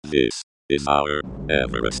This is our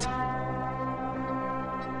Everest.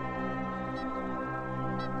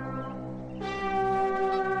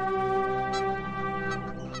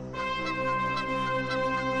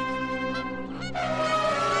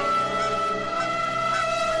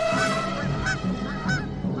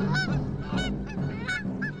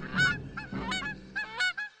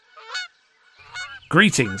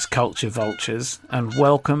 Greetings, culture vultures, and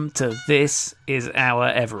welcome to This Is Our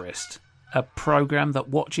Everest, a programme that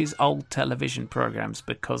watches old television programmes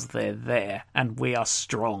because they're there, and we are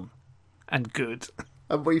strong and good.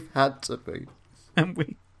 And we've had to be. And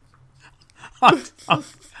we... I'm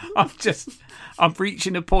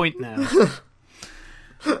reaching a point now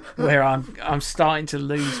where I'm starting to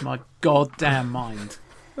lose my goddamn mind.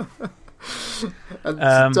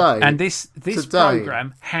 And this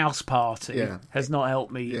program, House Party, has not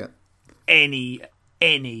helped me any.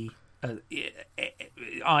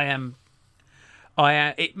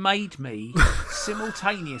 It made me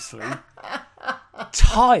simultaneously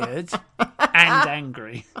tired and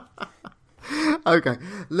angry. Okay,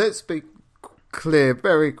 let's be clear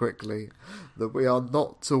very quickly that we are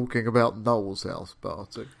not talking about Noel's House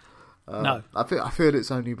Party. No, I feel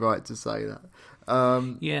it's only right to say that.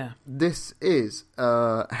 This is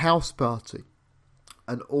House Party,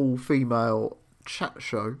 an all-female chat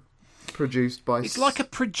show produced by... It's like a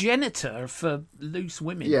progenitor for loose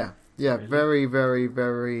women. Yeah, really. Very, very,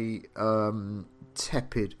 very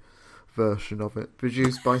tepid version of it.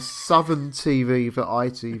 Produced by Southern TV for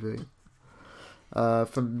ITV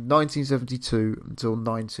from 1972 until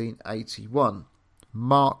 1981.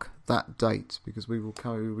 Mark that date, because we'll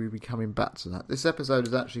be coming back to that. This episode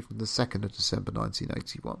is actually from the 2nd of December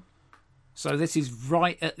 1981. So this is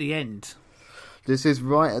right at the end. This is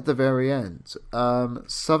right at the very end.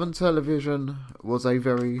 Southern Television was a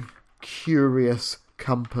very curious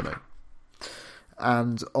company.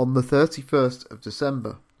 And on the 31st of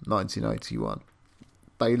December 1981,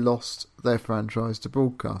 they lost their franchise to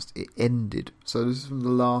broadcast. It ended. So this is from the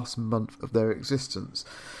last month of their existence.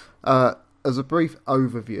 As a brief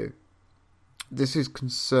overview, this is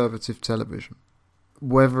conservative television.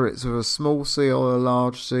 Whether it's with a small C or a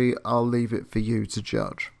large C, I'll leave it for you to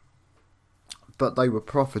judge. But they were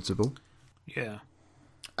profitable. Yeah.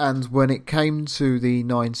 And when it came to the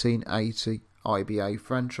 1980 IBA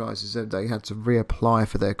franchises, they had to reapply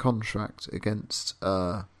for their contract against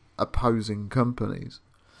opposing companies.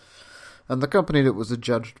 And the company that was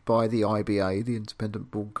adjudged by the IBA, the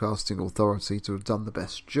Independent Broadcasting Authority, to have done the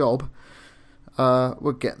best job,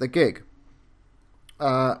 would get the gig.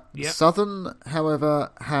 Southern,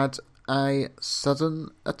 however, had a sudden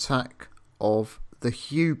attack of the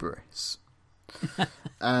hubris.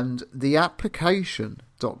 And the application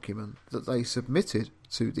document that they submitted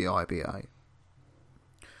to the IBA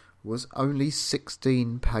was only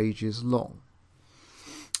 16 pages long.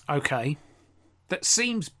 Okay. That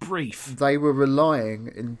seems brief. They were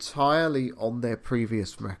relying entirely on their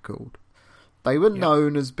previous record. They were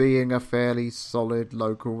known as being a fairly solid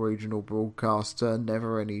local regional broadcaster,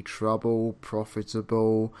 never any trouble,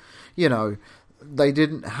 profitable. You know, they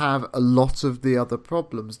didn't have a lot of the other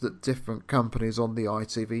problems that different companies on the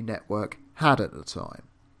ITV network had at the time.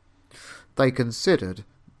 They considered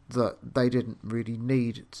that they didn't really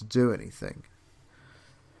need to do anything,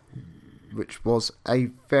 which was a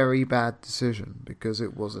very bad decision because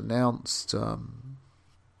it was announced...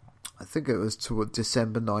 I think it was toward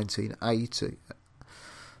December 1980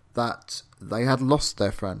 that they had lost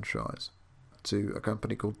their franchise to a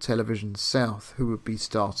company called Television South, who would be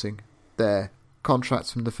starting their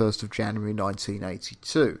contracts from the 1st of January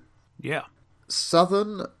 1982. Yeah.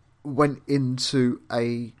 Southern went into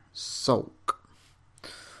a sulk.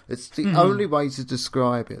 It's the only way to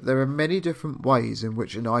describe it. There are many different ways in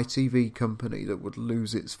which an ITV company that would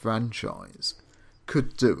lose its franchise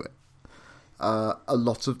could do it. A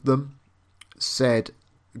lot of them said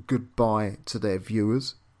goodbye to their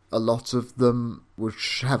viewers. A lot of them would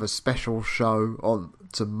have a special show on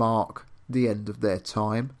to mark the end of their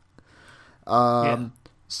time.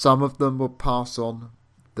 Some of them would pass on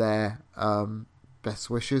their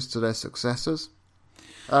best wishes to their successors.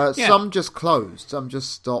 Some just closed, some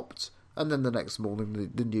just stopped, and then the next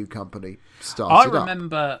morning the new company started I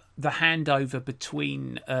remember the handover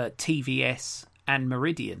between TVS and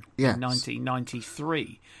Meridian in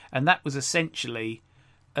 1993, and that was essentially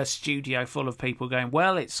a studio full of people going,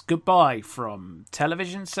 well, it's goodbye from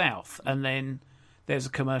Television South, and then there's a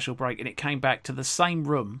commercial break, and it came back to the same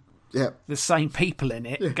room, the same people in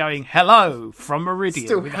it, going, hello from Meridian.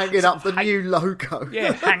 Still hanging up the new logo.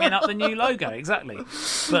 Yeah, hanging up the new logo, exactly.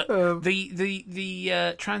 But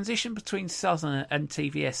the transition between Southern and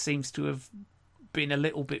TVS seems to have been a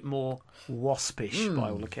little bit more waspish by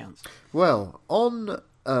all accounts. Well, on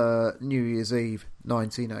New Year's Eve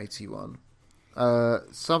 1981,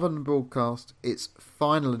 Southern broadcast its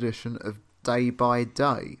final edition of Day by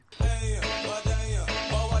Day.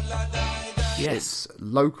 Yes. Its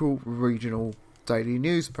local regional daily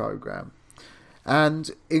news programme.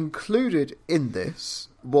 And included in this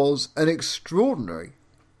was an extraordinary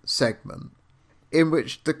segment in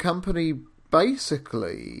which the company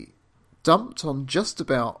basically dumped on just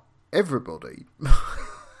about everybody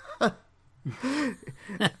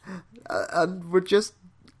and were just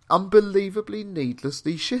unbelievably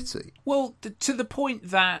needlessly shitty. Well, to the point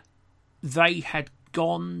that they had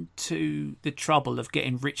gone to the trouble of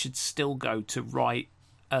getting Richard Stilgoe to write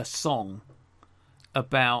a song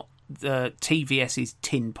about the TVS's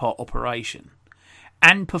tin pot operation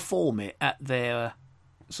and perform it at their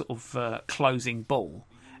sort of closing ball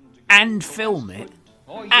and film it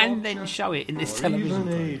and then show it in this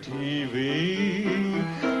television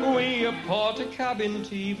program. We are Portakabin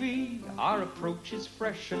TV. Our approach is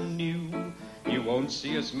fresh and new. You won't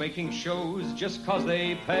see us making shows just 'cause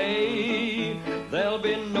they pay. There'll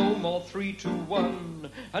be no more 3 to 1,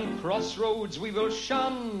 and crossroads we will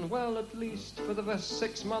shun. Well, at least for the first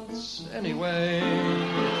 6 months anyway.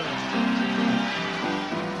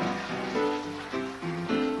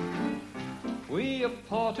 We are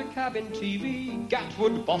Portakabin TV,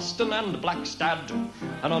 Gatwood, Boston and Blackstad.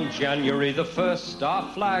 And on January the 1st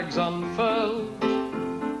our flags unfurled.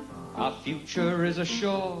 Our future is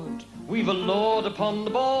assured. We've a lord upon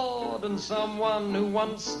the board and someone who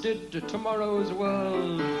once did tomorrow's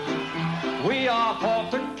world. We are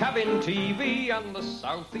Portakabin TV and the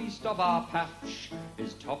southeast of our patch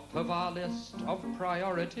is top of our list of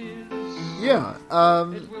priorities. Yeah,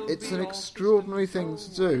 it's an extraordinary thing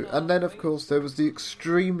to do. And then, of course, there was the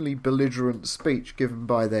extremely belligerent speech given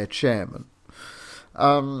by their chairman.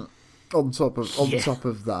 On top of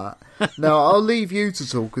that. Now, I'll leave you to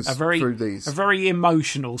talk us through these. A very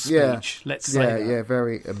emotional speech, let's say that. Yeah,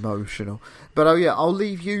 very emotional. But I'll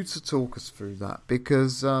leave you to talk us through that,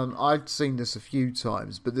 because I've seen this a few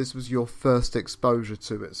times, but this was your first exposure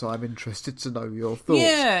to it, so I'm interested to know your thoughts.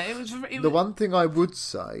 Yeah, it was... The one thing I would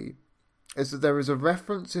say is that there is a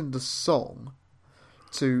reference in the song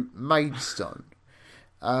to Maidstone.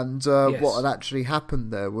 And yes. What had actually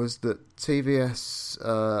happened there was that TVS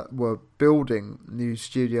were building new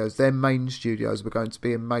studios. Their main studios were going to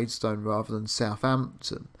be in Maidstone rather than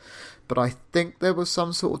Southampton. But I think there was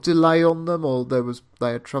some sort of delay on them, or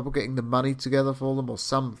they had trouble getting the money together for them, or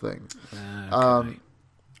something. Okay.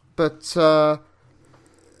 So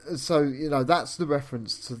that's the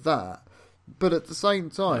reference to that. But at the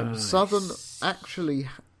same time, nice. Southern actually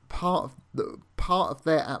part of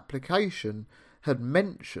their application had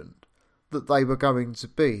mentioned that they were going to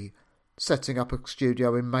be setting up a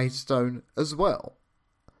studio in Maidstone as well.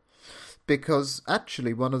 Because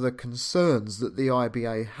actually one of the concerns that the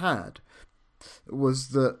IBA had was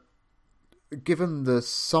that given the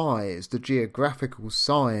geographical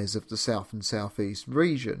size of the south and southeast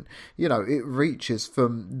region, it reaches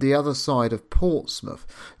from the other side of Portsmouth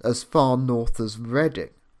as far north as Reading.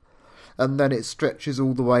 And then it stretches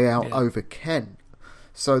all the way out over Kent.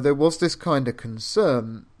 So there was this kind of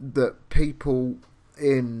concern that people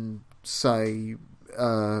in, say,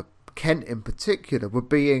 Kent in particular, were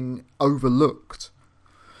being overlooked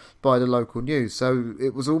by the local news. So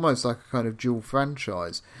it was almost like a kind of dual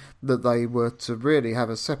franchise, that they were to really have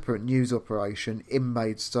a separate news operation in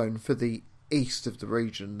Maidstone for the east of the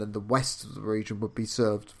region, and the west of the region would be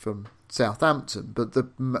served from Southampton. But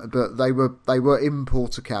they were in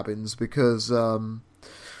Portakabins because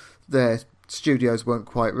their studios weren't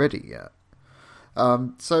quite ready yet.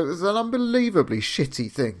 So it was an unbelievably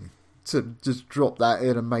shitty thing to just drop that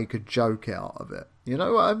in and make a joke out of it. You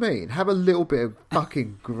know what I mean? Have a little bit of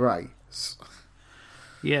fucking grace.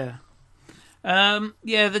 Yeah.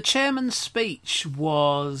 The chairman's speech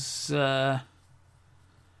was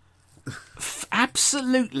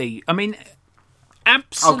absolutely... I mean,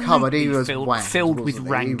 absolutely come on, he was filled with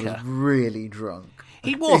rancour. He was really drunk.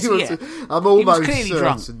 He was, yeah. I'm almost certain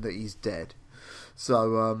drunk. That he's dead.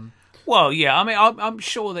 So, well, yeah. I mean, I'm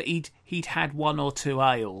sure that he'd had 1 or 2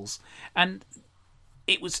 ales, and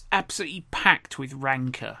it was absolutely packed with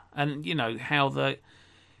rancour. And how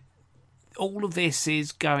all of this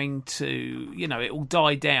is going to, it will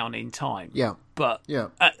die down in time. Yeah. But yeah.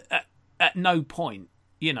 At no point,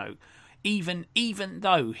 even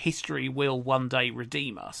though history will one day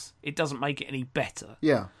redeem us, it doesn't make it any better.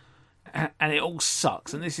 Yeah. And it all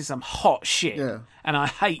sucks, and this is some hot shit, and I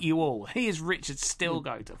hate you all. Here's Richard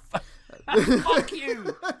Stilgoe to fuck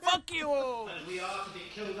you all. And we are to be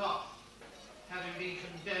killed off. having been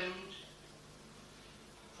condemned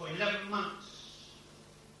for 11 months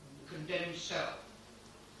in the condemned cell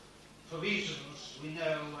for reasons we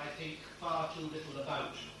know, I think, far too little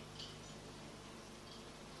about.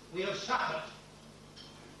 We have suffered,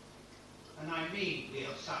 and I mean we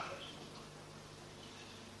have suffered,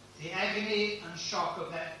 the agony and shock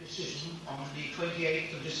of that decision on the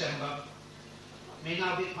 28th of December may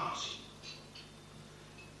now be passing.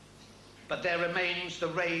 But there remains the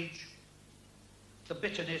rage, the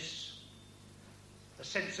bitterness, the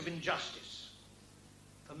sense of injustice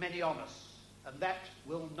for many of us, and that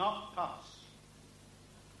will not pass.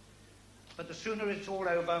 But the sooner it's all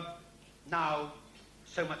over, now,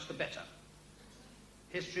 so much the better.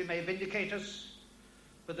 History may vindicate us,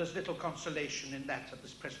 but there's little consolation in that at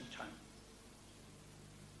this present time.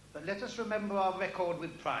 But let us remember our record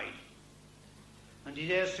with pride, and in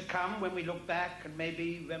years to come, when we look back and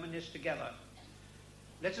maybe reminisce together,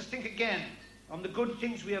 let us think again on the good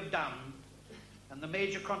things we have done and the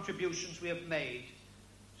major contributions we have made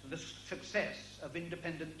to the success of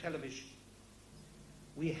independent television.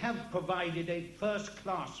 We have provided a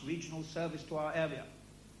first-class regional service to our area,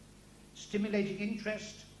 stimulating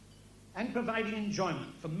interest and providing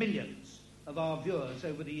enjoyment for millions of our viewers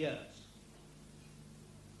over the years.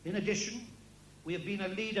 In addition, we have been a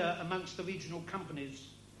leader amongst the regional companies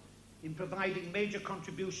in providing major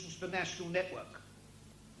contributions to the national network.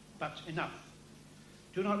 But enough.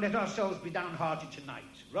 Do not let ourselves be downhearted tonight.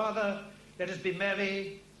 Rather, let us be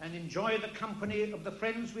merry and enjoy the company of the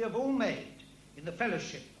friends we have all made in the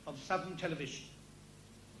fellowship of Southern Television.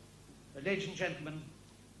 Ladies and gentlemen,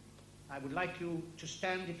 I would like you to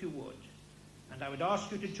stand if you would, and I would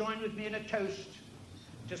ask you to join with me in a toast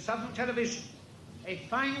to Southern Television, a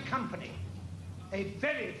fine company, a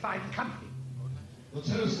very fine company. The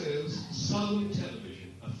toast is Southern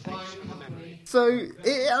Television, a fine company. So,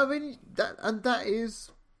 that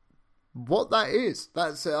is what that is.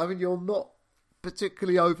 That's it. I mean, you're not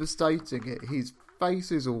particularly overstating it. His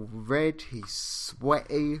face is all red, he's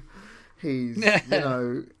sweaty, he's,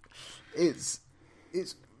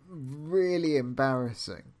 it's really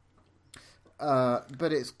embarrassing.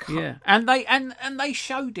 But it's and they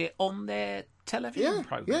showed it on their television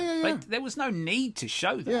program. Yeah. There was no need to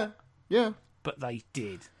show that. Yeah. But they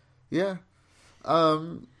did. Yeah.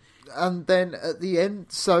 And then at the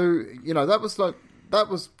end, so that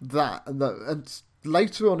was that, and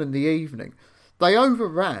later on in the evening, they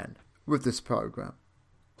overran with this program.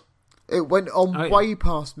 It went on way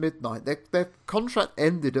past midnight. Their contract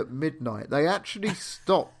ended at midnight. They actually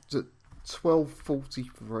stopped at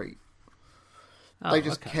 12:43. They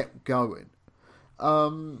just kept going.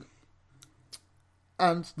 And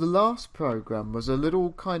the last program was a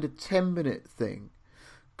little kind of 10-minute thing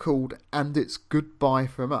called "And It's Goodbye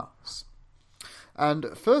From Us."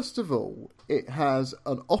 And first of all, it has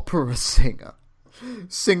an opera singer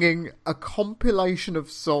singing a compilation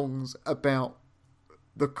of songs about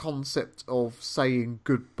the concept of saying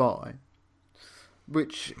goodbye,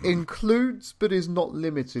 which includes but is not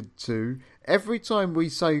limited to, every time we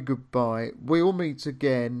say goodbye, we'll meet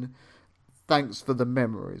again, thanks for the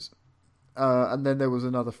memories. And then there was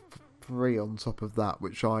another three on top of that,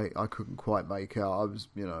 which I couldn't quite make out. I was,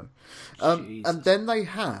 and then they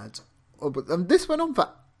had, and this went on for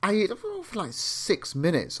like 6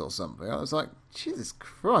 minutes or something. I was like, Jesus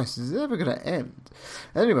Christ, is it ever going to end?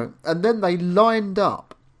 Anyway, and then they lined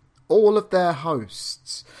up all of their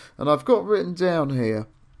hosts, and I've got written down here,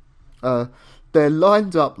 they're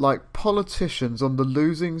lined up like politicians on the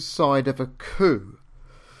losing side of a coup.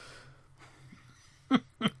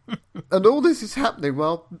 And all this is happening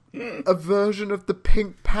while a version of the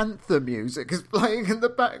Pink Panther music is playing in the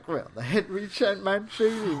background, the Henry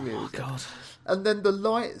Mancini music. Oh, God. And then the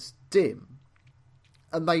lights dim,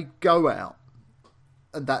 and they go out,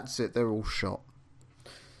 and that's it. They're all shot.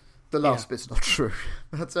 The last bit's not true.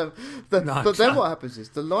 But then what happens is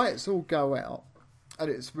the lights all go out, and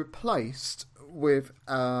it's replaced with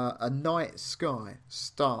a night sky,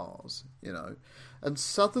 stars, and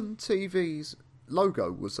Southern TV's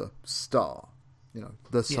logo was a star,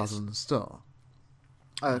 the Southern Star,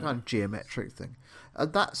 a kind of geometric thing,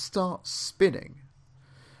 and that starts spinning.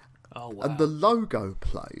 Oh, wow. And the logo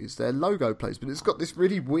plays, but it's got this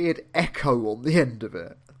really weird echo on the end of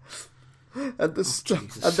it. And and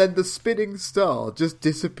then the spinning star just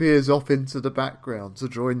disappears off into the background to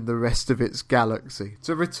join the rest of its galaxy,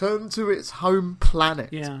 to return to its home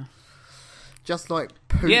planet. Yeah. Just like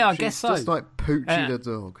Poochie, I guess so. Just like Poochie the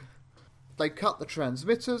dog. They cut the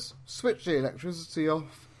transmitters, switched the electricity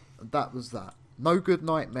off, and that was that. No good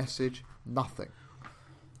night message, nothing.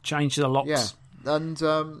 Change the locks. Yeah.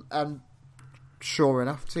 And sure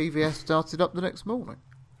enough, TVS started up the next morning.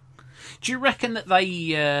 Do you reckon that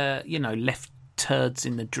they, left turds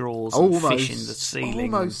in the drawers and fish in the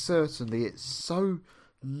ceiling? Almost certainly. It's so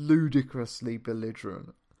ludicrously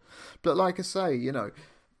belligerent. But like I say,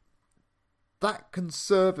 that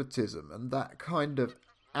conservatism and that kind of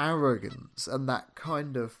arrogance and that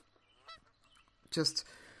kind of just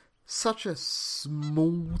such a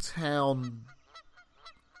small town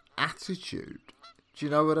attitude. Do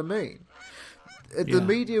you know what I mean? The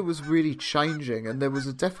media was really changing, and there was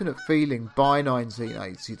a definite feeling by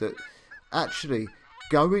 1980 that actually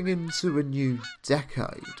going into a new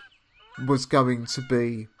decade was going to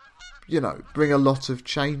be, bring a lot of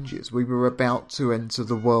changes. We were about to enter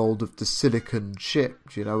the world of the silicon chip.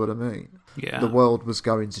 Do you know what I mean? Yeah. The world was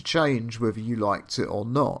going to change whether you liked it or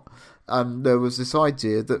not. And there was this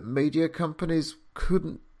idea that media companies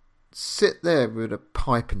couldn't sit there with a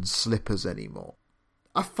pipe and slippers anymore.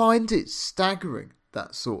 I find it staggering,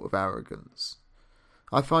 that sort of arrogance.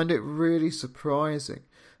 I find it really surprising.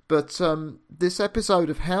 But this episode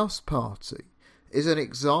of House Party is an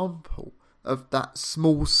example of that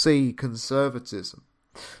small c conservatism.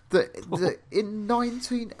 That in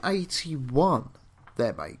 1981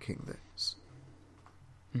 they're making this.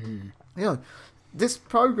 Mm. This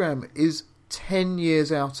programme is 10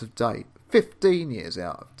 years out of date, 15 years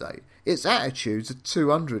out of date. Its attitudes are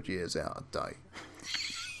 200 years out of date.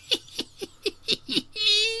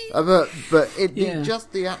 But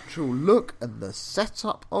just the actual look and the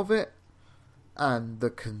setup of it and the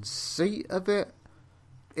conceit of it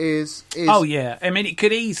is oh yeah, I mean it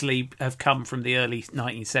could easily have come from the early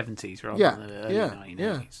 1970s rather than the early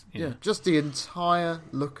 1980s. Yeah. Just the entire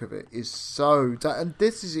look of it is so, and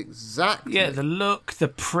this is exactly the look, the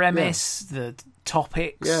premise, the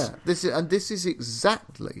topics. Yeah, this is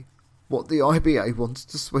exactly what the IBA wants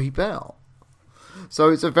to sweep out. So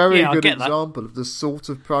it's a very good example of the sort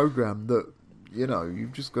of programme that,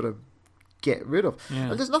 you've just got to get rid of.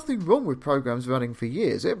 Yeah. And there's nothing wrong with programmes running for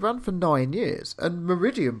years. It ran for 9 years, and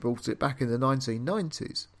Meridian brought it back in the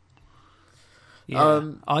 1990s.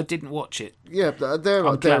 Yeah, I didn't watch it. Yeah, there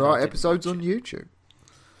are episodes on YouTube.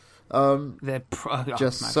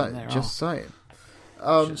 Just saying.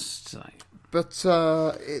 But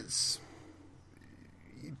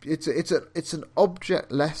it's an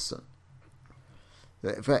object lesson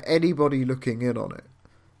for anybody looking in on it.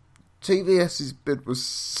 TVS's bid was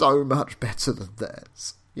so much better than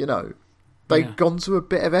theirs. They'd gone to a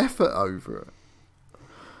bit of effort over it,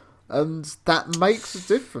 and that makes a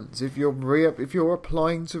difference if you're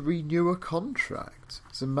applying to renew a contract.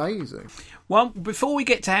 It's amazing. Well, before we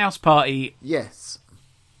get to House Party, yes,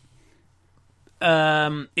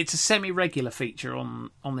 it's a semi-regular feature on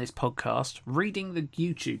this podcast. Reading the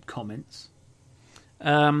YouTube comments.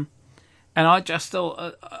 And I just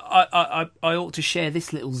thought I ought to share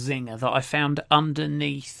this little zinger that I found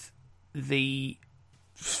underneath the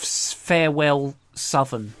Farewell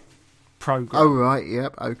Southern programme. Oh, right,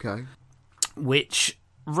 yep, okay. Which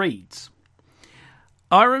reads,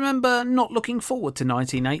 I remember not looking forward to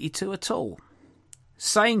 1982 at all.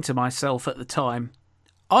 Saying to myself at the time,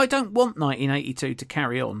 I don't want 1982 to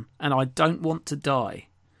carry on, and I don't want to die.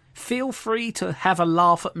 Feel free to have a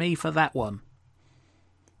laugh at me for that one.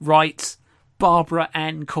 Writes Barbara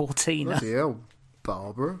Ann Cortina. Bloody hell,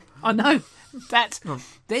 Barbara. I know.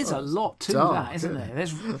 There's a lot to dark, that, isn't there?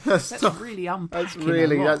 That's really unpacking.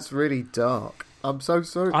 That's really dark. I'm so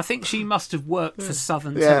sorry. I think she must have worked for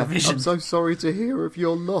Southern Television. I'm so sorry to hear of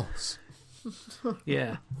your loss.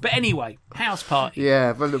 Yeah. But anyway, House Party.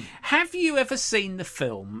 Yeah. But have you ever seen the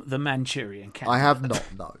film The Manchurian Candidate? I have not,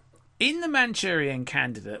 no. In The Manchurian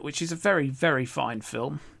Candidate, which is a very, very fine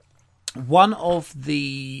film, one of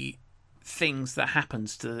the things that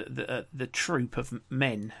happens to the troop of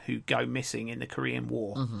men who go missing in the Korean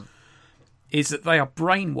War is that they are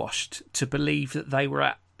brainwashed to believe that they were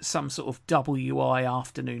at some sort of WI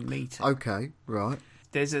afternoon meeting. Okay, right.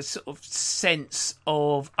 There's a sort of sense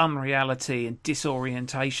of unreality and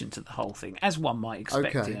disorientation to the whole thing, as one might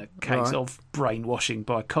expect in a case of brainwashing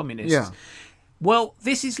by communists. Yeah. Well,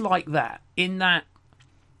 this is like that, in that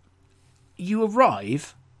you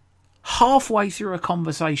arrive halfway through a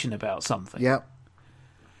conversation about something. Yep.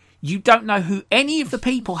 You don't know who any of the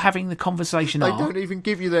people having the conversation are. They don't even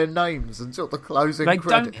give you their names until the closing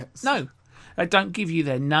credits. No, they don't give you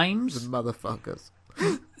their names. The motherfuckers.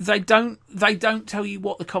 They don't tell you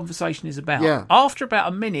what the conversation is about. Yeah. After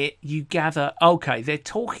about a minute, you gather, okay, they're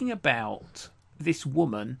talking about this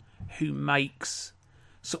woman who makes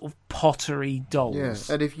sort of pottery dolls. Yeah,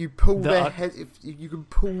 and if you pull if you can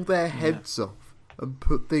pull their heads off and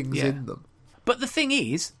put things in them. But the thing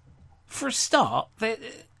is, for a start,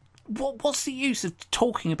 what's the use of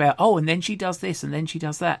talking about, and then she does this and then she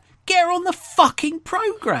does that? Get her on the fucking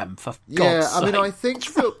programme, for God's sake. I mean, I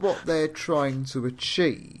think that what they're trying to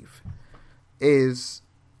achieve is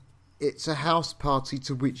it's a house party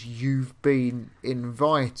to which you've been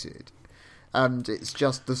invited, and it's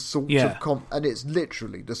just the sort of and it's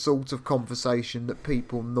literally the sort of conversation that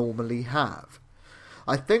people normally have.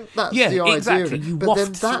 I think that's the idea. Exactly. But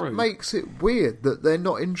then that makes it weird that they're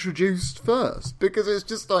not introduced first, because it's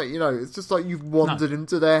just like, it's just like you've wandered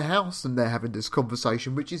into their house and they're having this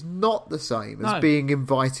conversation, which is not the same as being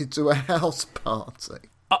invited to a house party.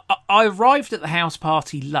 I arrived at the house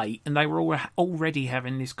party late and they were already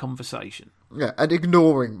having this conversation. Yeah, and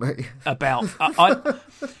ignoring me. About...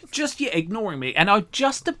 ignoring me. And I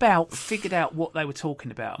just about figured out what they were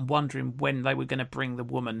talking about and wondering when they were going to bring the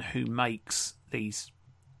woman who makes these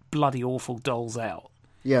bloody awful dolls out.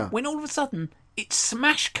 Yeah. When all of a sudden it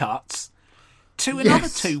smash cuts to another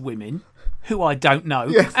two women who I don't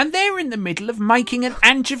know, and they're in the middle of making an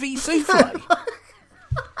anchovy souffle.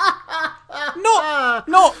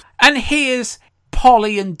 Not, and here's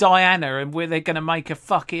Polly and Diana, and where they're going to make a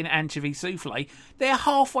fucking anchovy souffle. They're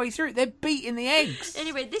halfway through it. They're beating the eggs.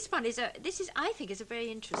 Anyway, this is I think is a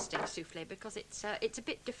very interesting souffle because it's a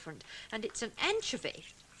bit different, and it's an anchovy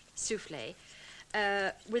souffle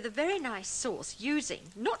with a very nice sauce using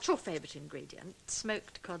not your favourite ingredient,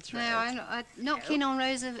 smoked cod's roe. No, I'm not keen on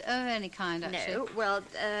roes of any kind, actually. No, well,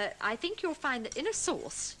 I think you'll find that in a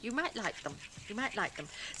sauce you might like them.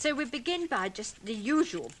 So we begin by just the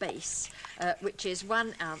usual base, which is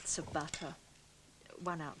 1 ounce of butter,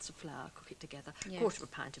 1 ounce of flour, cook it together, quarter of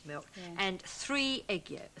a pint of milk, and 3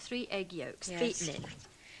 egg yolks beaten in.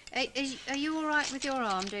 Are you all right with your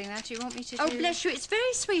arm doing that? Do you want me to do... Oh, bless you, it's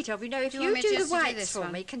very sweet of you. If you do the whites for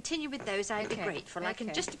me, continue with those, I'd be grateful. I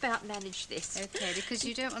can just about manage this. Okay, because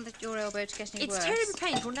you don't want your elbow to get any worse. It's terribly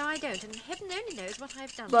painful. No, I don't, and heaven only knows what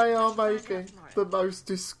I've done. They are making the most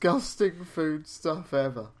disgusting food stuff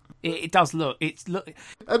ever. It does look... And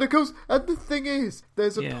of course, and the thing is,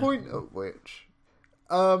 there's a point at which...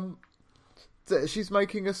 she's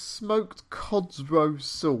making a smoked cod's roe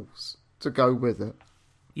sauce to go with it.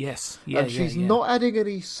 Yes, and she's not adding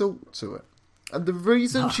any salt to it. And the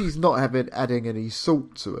reason she's not adding any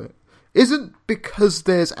salt to it isn't because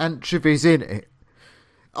there's anchovies in it.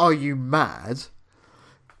 Are you mad?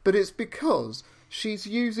 But it's because she's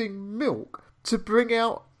using milk to bring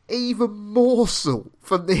out even more salt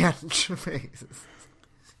from the anchovies.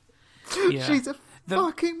 Yeah. She's a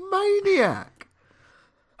fucking maniac.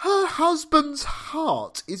 Her husband's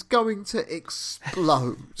heart is going to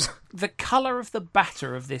explode. The colour of the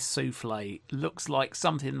batter of this souffle looks like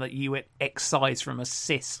something that you would excise from a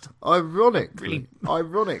cyst. Ironically,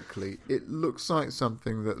 it looks like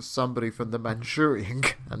something that somebody from the Manchurian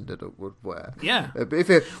Candidate would wear. Yeah.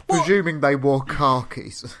 Presuming they wore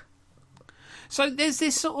khakis. So there's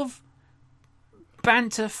this sort of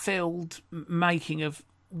banter-filled making of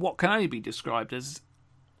what can only be described as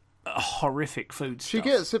a horrific food stuff. She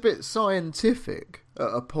gets a bit scientific at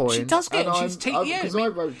a point. She does get... Because I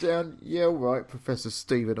wrote down, all right, Professor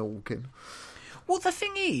Stephen Hawking. Well, the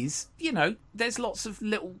thing is, there's lots of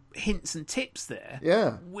little hints and tips there.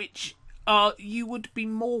 Yeah. Which you would be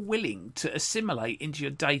more willing to assimilate into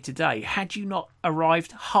your day-to-day had you not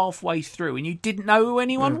arrived halfway through and you didn't know who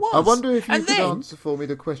anyone was. I wonder if you could answer for me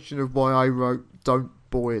the question of why I wrote, don't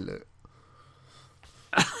boil it.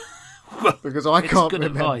 Because I can't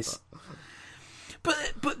remember. Advice.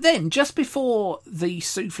 But then, just before the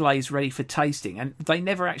souffle is ready for tasting, and they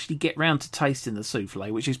never actually get round to tasting the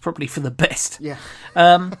souffle, which is probably for the best. Yeah.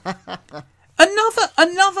 Another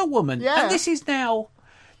woman, yeah. And this is now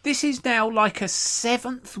like a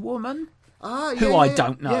 7th woman who I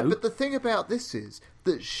don't know. Yeah, but the thing about this is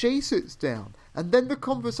that she sits down, and then the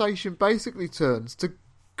conversation basically turns to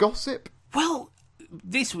gossip. Well,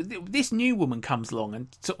 this new woman comes along and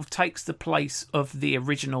sort of takes the place of the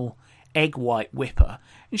original egg white whipper,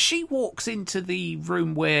 and she walks into the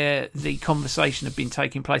room where the conversation had been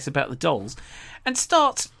taking place about the dolls and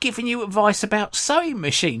starts giving you advice about sewing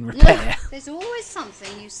machine repair. Yeah. There's always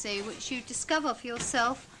something, you see, which you discover for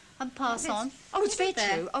yourself and pass on. Oh, it's very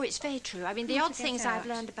true. Oh, it's very true. I mean, the odd things I've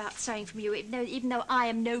learned about sewing from you, even though I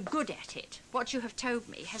am no good at it, what you have told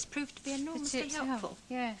me has proved to be enormously helpful.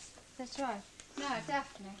 Yes, that's right. No,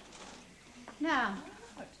 Daphne. Now,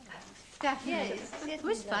 Daphne, it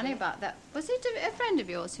was funny about that. Was it a friend of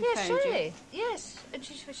yours who phoned you? Yes, and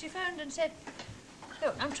she phoned and said,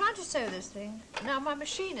 look, I'm trying to sew this thing. Now, my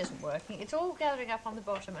machine isn't working. It's all gathering up on the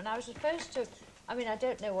bottom, and I was supposed to... I mean, I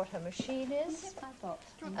don't know what her machine is.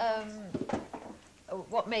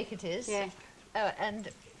 What make it is. Yeah. And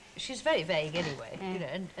she's very vague anyway, you know,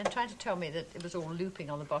 and trying to tell me that it was all looping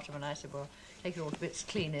on the bottom, and I said, well, take it all to bits,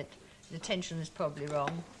 clean it. The tension is probably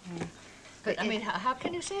wrong. But, I mean, how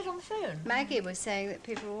can you say it on the phone? Maggie was saying that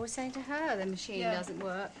people were always saying to her the machine doesn't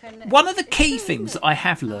work. And one of the key things that I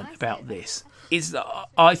have learned about this is that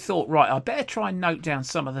I thought, right, I better try and note down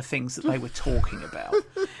some of the things that they were talking about.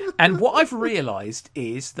 And what I've realised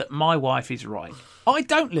is that my wife is right. I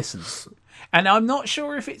don't listen. And I'm not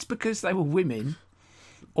sure if it's because they were women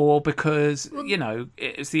or because, you know,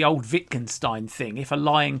 it's the old Wittgenstein thing. If a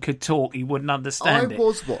lion could talk, he wouldn't understand it. I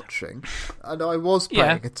was watching, and I was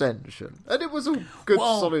paying attention. And it was all good,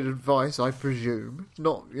 solid advice, I presume.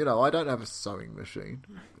 Not, you know, I don't have a sewing machine.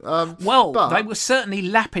 But they were certainly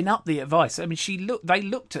lapping up the advice. I mean, they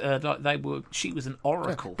looked at her like she was an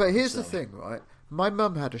oracle. But here's the thing, right? My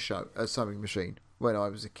mum had a sewing machine when I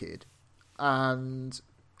was a kid. And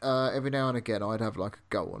every now and again, I'd have like a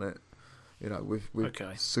go on it. You know, with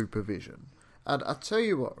supervision. And I tell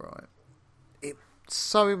you what, right?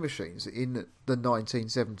 Sewing machines in the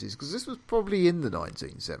 1970s, because this was probably in the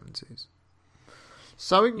 1970s.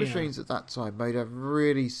 Sewing machines at that time made a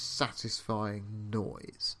really satisfying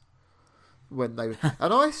noise when they.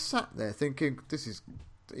 And I sat there thinking, this is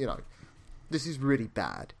really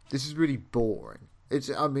bad. This is really boring.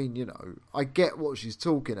 I mean, you know, I get what she's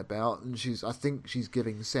talking about, and I think she's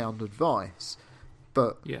giving sound advice,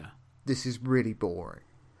 but this is really boring.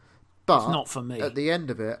 But it's not for me. At the end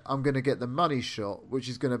of it, I'm going to get the money shot, which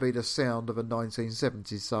is going to be the sound of a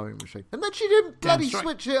 1970s sewing machine. And then she didn't bloody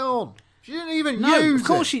switch it on. She didn't even use it. No, of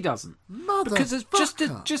course she doesn't. Because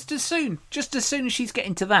just as soon as she's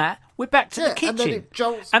getting to that, we're back to the kitchen. And then it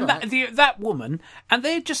jolts and back. that woman, and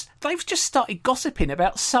they've just started gossiping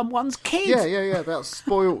about someone's kid. Yeah, about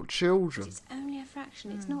spoilt children. It's only a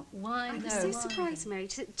fraction. It's not wine. I was so surprised, Mary,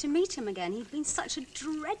 to meet him again. He'd been such a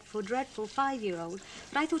dreadful 5-year-old.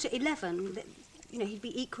 But I thought at 11 that, you know, he'd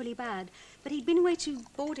be equally bad. But he'd been away to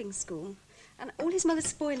boarding school. And all his mother's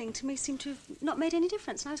spoiling to me seemed to have not made any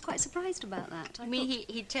difference, and I was quite surprised about that. I mean,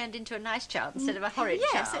 he turned into a nice child instead of a horrid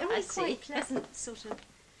child. Yes, a really quite pleasant sort of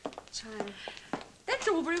child. That's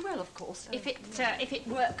all very well, of course, if it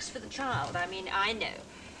works for the child. I mean, I know.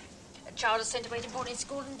 A child is sent away to boarding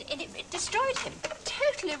school, and it destroyed him.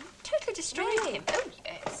 Totally destroyed him. Oh,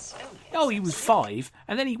 yes. Oh, he was 5,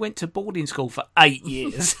 and then he went to boarding school for 8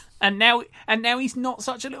 years. And now he's not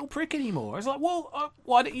such a little prick anymore. It's like, well,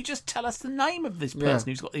 why don't you just tell us the name of this person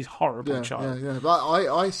who's got this horrible child? Yeah. But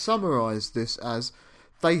I summarised this as,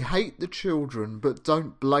 they hate the children, but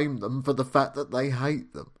don't blame them for the fact that they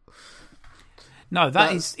hate them. No,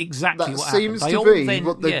 that's exactly what happened. That seems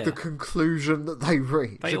to be the conclusion that they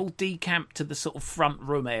reach. They all decamp to the sort of front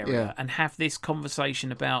room area and have this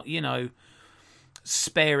conversation about, you know,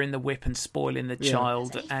 sparing the whip and spoiling the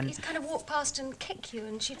child. So and he'd kind of walk past and kick you,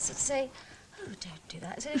 and she'd say, oh, don't do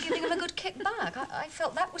that. Instead of giving him a good kick back. I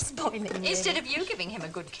felt that was spoiling him. Instead of you giving him a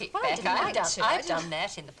good kick well, back. I've done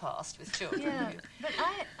that in the past with children. Yeah, but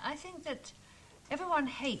I think that everyone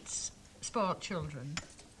hates spoiled children,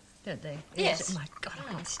 don't they? Yes. Oh, my God,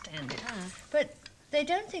 I can't stand it. But they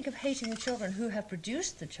don't think of hating the children who have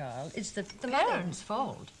produced the child. It's the parents'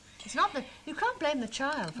 fault. It's not you can't blame the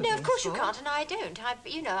child for No, of course you can't, and I don't. I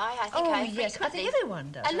think I think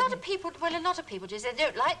everyone does. A lot of people do. They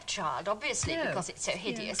don't like the child, obviously, because it's so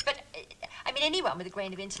hideous. But, I mean, anyone with a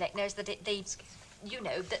grain of intellect knows that that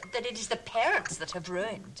it is the parents that have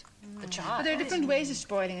ruined the child. But there are different ways of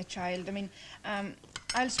spoiling a child. I mean,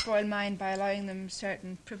 I'll spoil mine by allowing them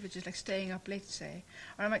certain privileges, like staying up late, say.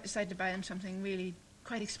 Or I might decide to buy them something really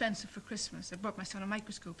quite expensive for Christmas. I bought my son a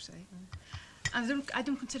microscope, say. And I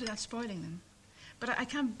don't consider that spoiling them. But I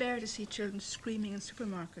can't bear to see children screaming in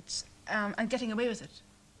supermarkets and getting away with it.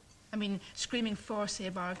 I mean, screaming for, say,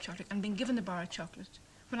 a bar of chocolate and being given the bar of chocolate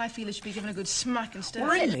when I feel it should be given a good smack instead.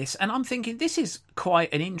 We're in this, and I'm thinking this is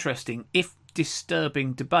quite an interesting, if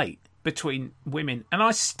disturbing, debate between women. And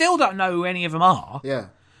I still don't know who any of them are. Yeah.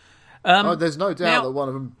 There's no doubt that one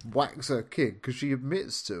of them whacks her kid because she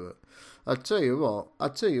admits to it. I tell you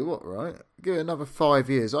what, right? Give it another 5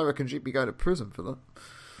 years. I reckon she'd be going to prison for that.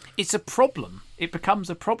 It's a problem. It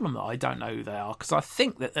becomes a problem that I don't know who they are, because I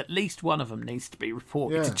think that at least one of them needs to be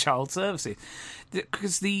reported to Child Services.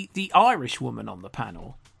 Because the Irish woman on the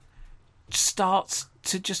panel starts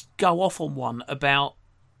to just go off on one about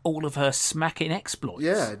all of her smacking exploits.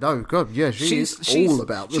 Yeah, no, God, yeah, she's all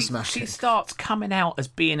about the smacking. She starts coming out as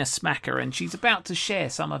being a smacker, and she's about to share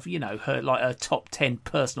some of, you know, her top 10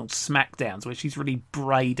 personal smackdowns where she's really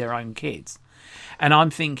brayed her own kids. And I'm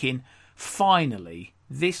thinking, finally,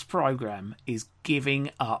 this programme is giving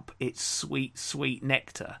up its sweet, sweet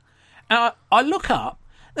nectar. And I look up,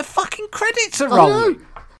 the fucking credits are rolling.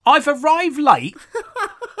 I've arrived late.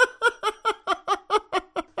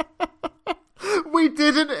 We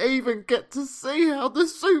didn't even get to see how the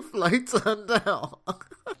souffle turned out.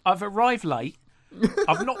 I've arrived late.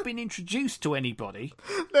 I've not been introduced to anybody.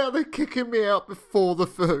 Now they're kicking me out before the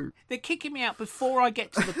food. They're kicking me out before I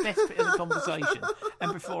get to the best bit of the conversation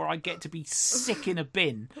and before I get to be sick in a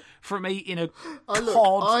bin from eating a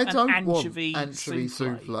cod and anchovy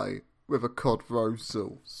souffle with a cod roast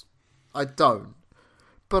sauce. I don't.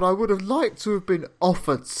 But I would have liked to have been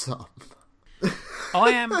offered some.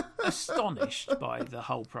 I am astonished by the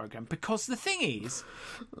whole programme because the thing is,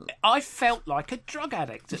 I felt like a drug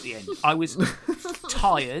addict at the end. I was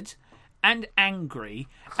tired and angry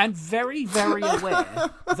and very, very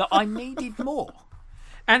aware that I needed more.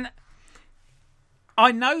 And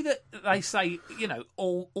I know that they say,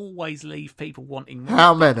 always leave people wanting more.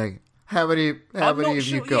 How many? How many have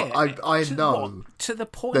you got? Yeah, I know. To the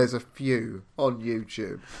point. There's a few on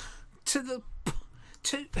YouTube. To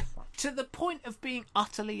the point of being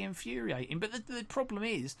utterly infuriating. But the problem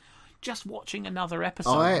is, just watching another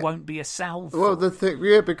episode won't be a salve. Well,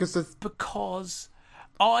 because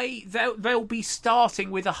they'll be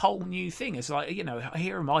starting with a whole new thing. It's like,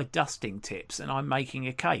 here are my dusting tips and I'm making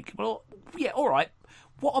a cake. Well, yeah, all right.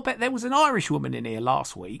 What about there was an Irish woman in here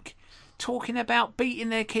last week talking about beating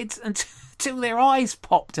their kids until their eyes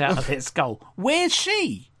popped out of their skull. Where's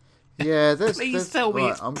she? Yeah, please tell me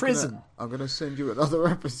it's prison. I'm going to send you another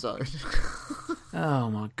episode. Oh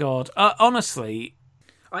my God. Honestly,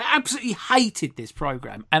 I absolutely hated this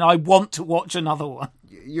programme and I want to watch another one.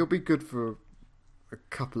 You'll be good for a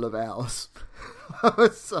couple of hours. I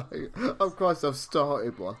would say. Oh Christ, I've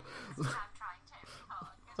started one.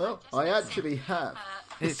 Oh, I actually have.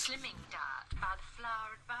 It's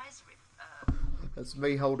That's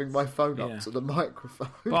me holding my phone up to the microphone.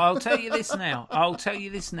 But I'll tell you this now.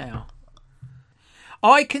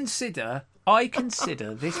 I consider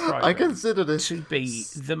this program to be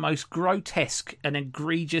the most grotesque and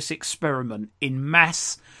egregious experiment in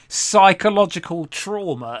mass psychological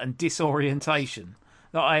trauma and disorientation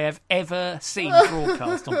that I have ever seen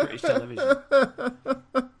broadcast on British television.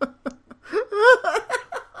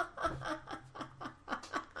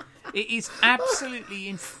 It is absolutely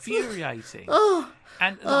infuriating.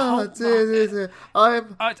 And dear.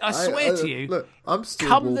 I swear to you, look, I'm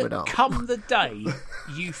still warming up. Come the day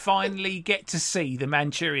you finally get to see the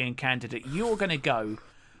Manchurian Candidate, you're going to go,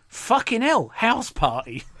 fucking hell, house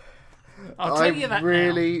party. I'll tell you that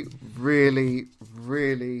really, now. really,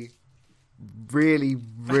 really, really,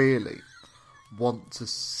 really want to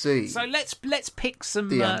see. So let's pick some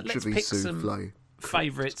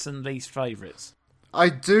favourites and least favourites. I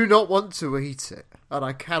do not want to eat it, and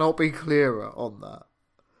I cannot be clearer on that.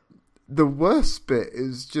 The worst bit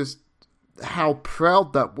is just how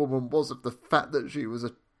proud that woman was of the fact that she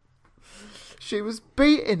was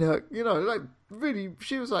beating her, really,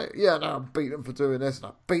 she was like, yeah, no, I'm beating them for doing this, and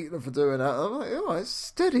I'm beating them for doing that. I'm like, oh, it's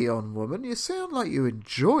steady on, woman, you sound like you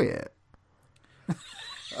enjoy it.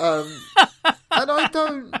 And I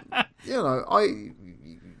don't,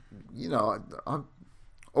 I'm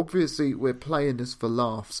obviously we're playing this for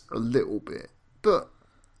laughs a little bit, but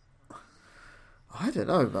I don't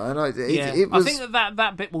know, man. It was, I think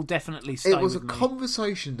that bit will definitely stay. It was with a me.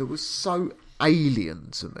 conversation that was so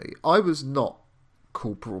alien to me. I was not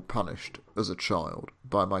corporal punished as a child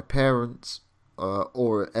by my parents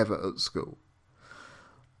or ever at school.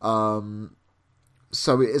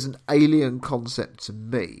 So it is an alien concept to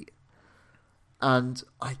me, and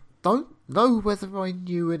I don't know whether I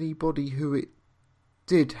knew anybody who it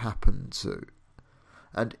did happen to,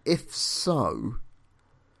 and if so,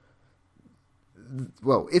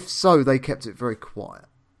 they kept it very quiet.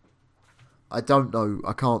 I don't know.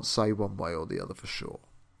 I can't say one way or the other for sure.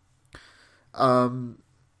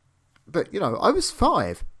 But I was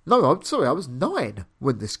 5. No, I'm sorry, I was 9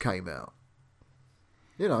 when this came out.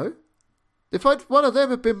 If one of them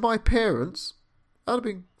had been my parents, they'd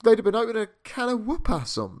have been opening a can of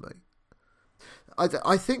whoop-ass on me.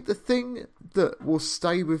 I think the thing that will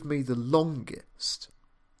stay with me the longest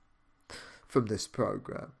from this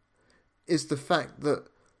programme is the fact that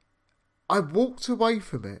I walked away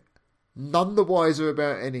from it none the wiser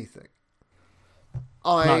about anything.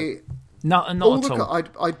 Not at all.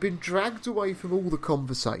 I'd been dragged away from all the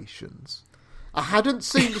conversations. I hadn't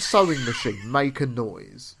seen the sewing machine make a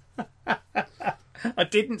noise. I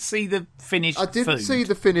didn't see the finished see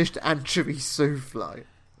the finished anchovy souffle.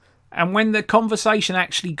 And when the conversation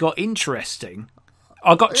actually got interesting,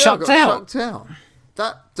 I got chucked out.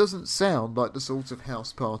 That doesn't sound like the sort of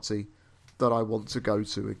house party that I want to go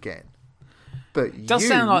to again. But it does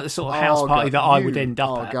sound like the sort of house party that I would end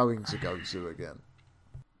up at. Going to go to again.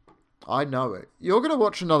 I know it. You're going to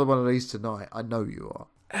watch another one of these tonight. I know you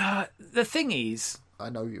are. The thing is... I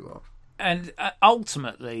know you are. And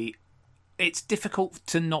ultimately, it's difficult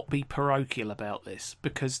to not be parochial about this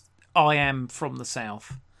because I am from the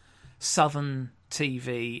South. Southern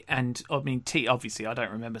TV and, I mean, obviously I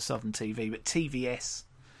don't remember Southern TV, but TVS,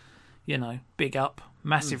 you know, big up,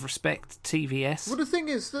 massive respect, TVS. Well, the thing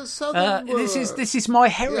is that Southern were... This is my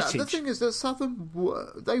heritage. Yeah, the thing is that Southern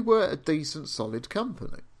were a decent, solid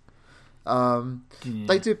company.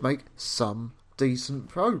 They did make some decent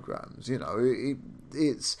programs. You know, it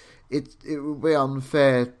would be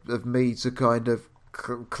unfair of me to kind of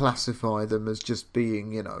classify them as just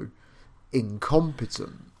being, you know,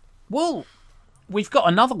 incompetent. Well, we've got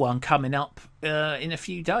another one coming up in a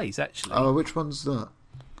few days, actually. Oh, which one's that?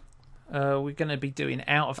 We're going to be doing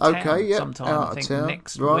Out of Town sometime, I think,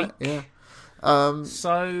 next week. Yeah.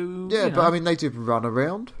 So, yeah, but I mean, they did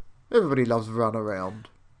Runaround. Everybody loves Runaround.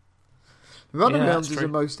 Runaround is the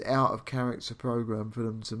most out of character program for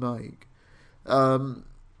them to make. Like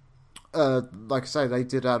I say, they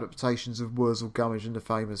did adaptations of Wurzel Gummidge and the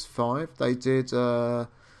Famous Five. They did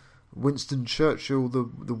Winston Churchill,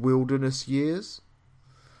 the Wilderness Years,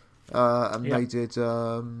 and they did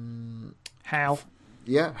How.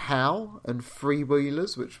 Yeah, How and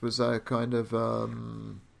Freewheelers, which was a kind of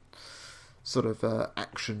sort of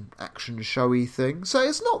action showy thing. So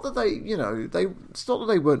it's not that it's not that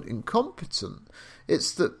they weren't incompetent.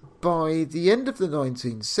 It's that by the end of the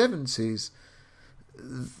 1970s,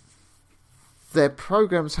 their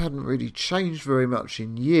programs hadn't really changed very much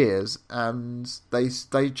in years, and they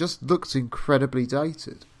just looked incredibly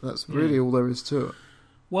dated. That's really all there is to it.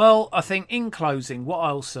 Well, I think in closing, what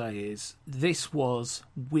I'll say is this was,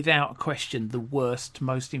 without question, the worst,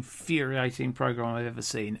 most infuriating program I've ever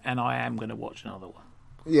seen, and I am going to watch another one.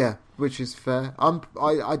 Yeah, which is fair.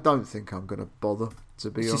 I don't think I'm going to bother, to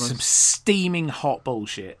be honest. This is some steaming hot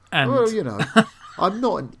bullshit. And... Well, you know, I'm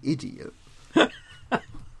not an idiot.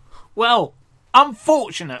 Well,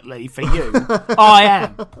 unfortunately for you, I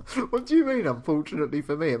am. What do you mean, unfortunately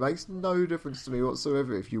for me? It makes no difference to me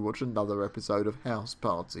whatsoever if you watch another episode of House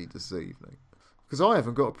Party this evening. Because I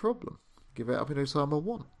haven't got a problem. Give it up any time I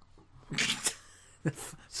want.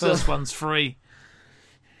 First one's free.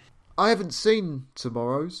 I haven't seen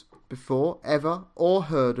Tomorrow's before, ever, or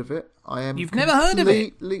heard of it. You've never heard of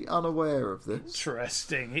it? Completely unaware of this.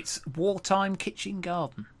 Interesting. It's Wartime Kitchen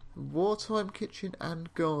Garden. Wartime Kitchen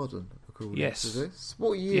and Garden. Yes. To this.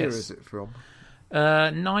 What year is it from?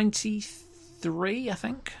 93, I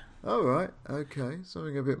think. Oh, right. Okay.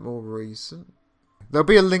 Something a bit more recent. There'll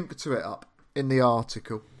be a link to it up in the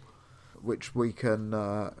article, which you can,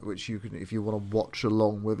 if you want to watch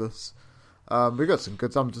along with us. We've got some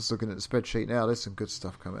good. I'm just looking at the spreadsheet now. There's some good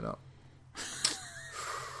stuff coming up.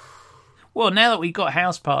 Well, now that we've got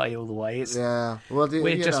House Party all the way, it's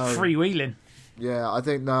we're just freewheeling. Yeah, I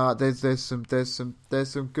think there's some good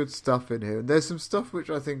stuff in here, and there's some stuff which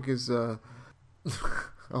I think is oh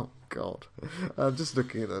god, I'm just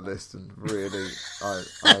looking at the list and really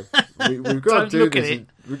we've got to do this.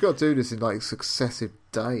 We've got to do this in like successive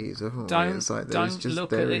days, haven't we? Don't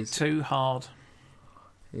look at it too hard.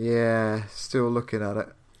 Yeah, still looking at it.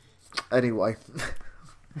 Anyway.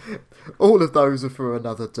 All of those are for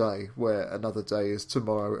another day, where another day is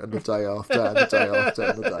tomorrow and the day after and the day after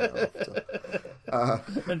and the day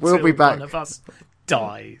after. We'll be back. One of us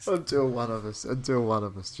dies. Until one of us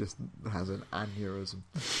just has an aneurysm.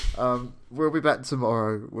 We'll be back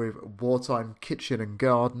tomorrow with Wartime Kitchen and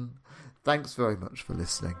Garden. Thanks very much for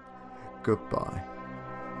listening. Goodbye.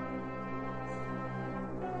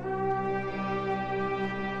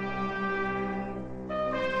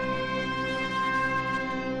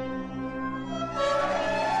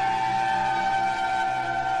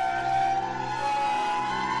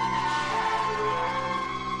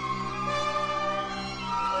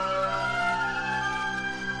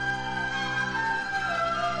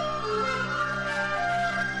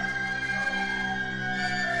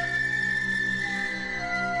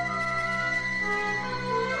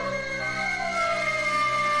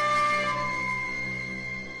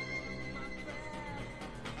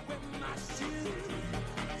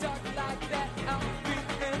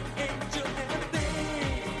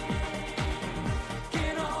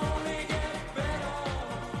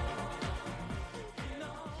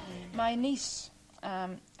 My niece,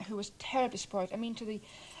 who was terribly spoiled, I mean to the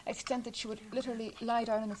extent that she would literally lie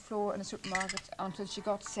down on the floor in a supermarket until she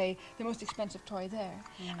got, say, the most expensive toy there.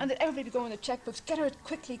 And that everybody would go in the checkbooks, get her it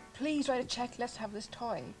quickly, please write a check, let's have this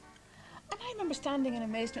toy. And I remember standing in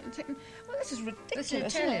amazement and thinking, well, this is ridiculous.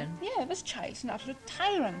 This Italian? Yeah, this child's an absolute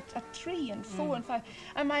tyrant at 3 and 4 and 5.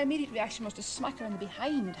 And my immediate reaction was to smack her in the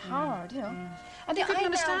behind hard, you know. And they couldn't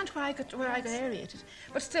understand where I got aerated.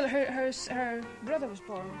 But still, her brother was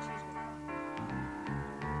born.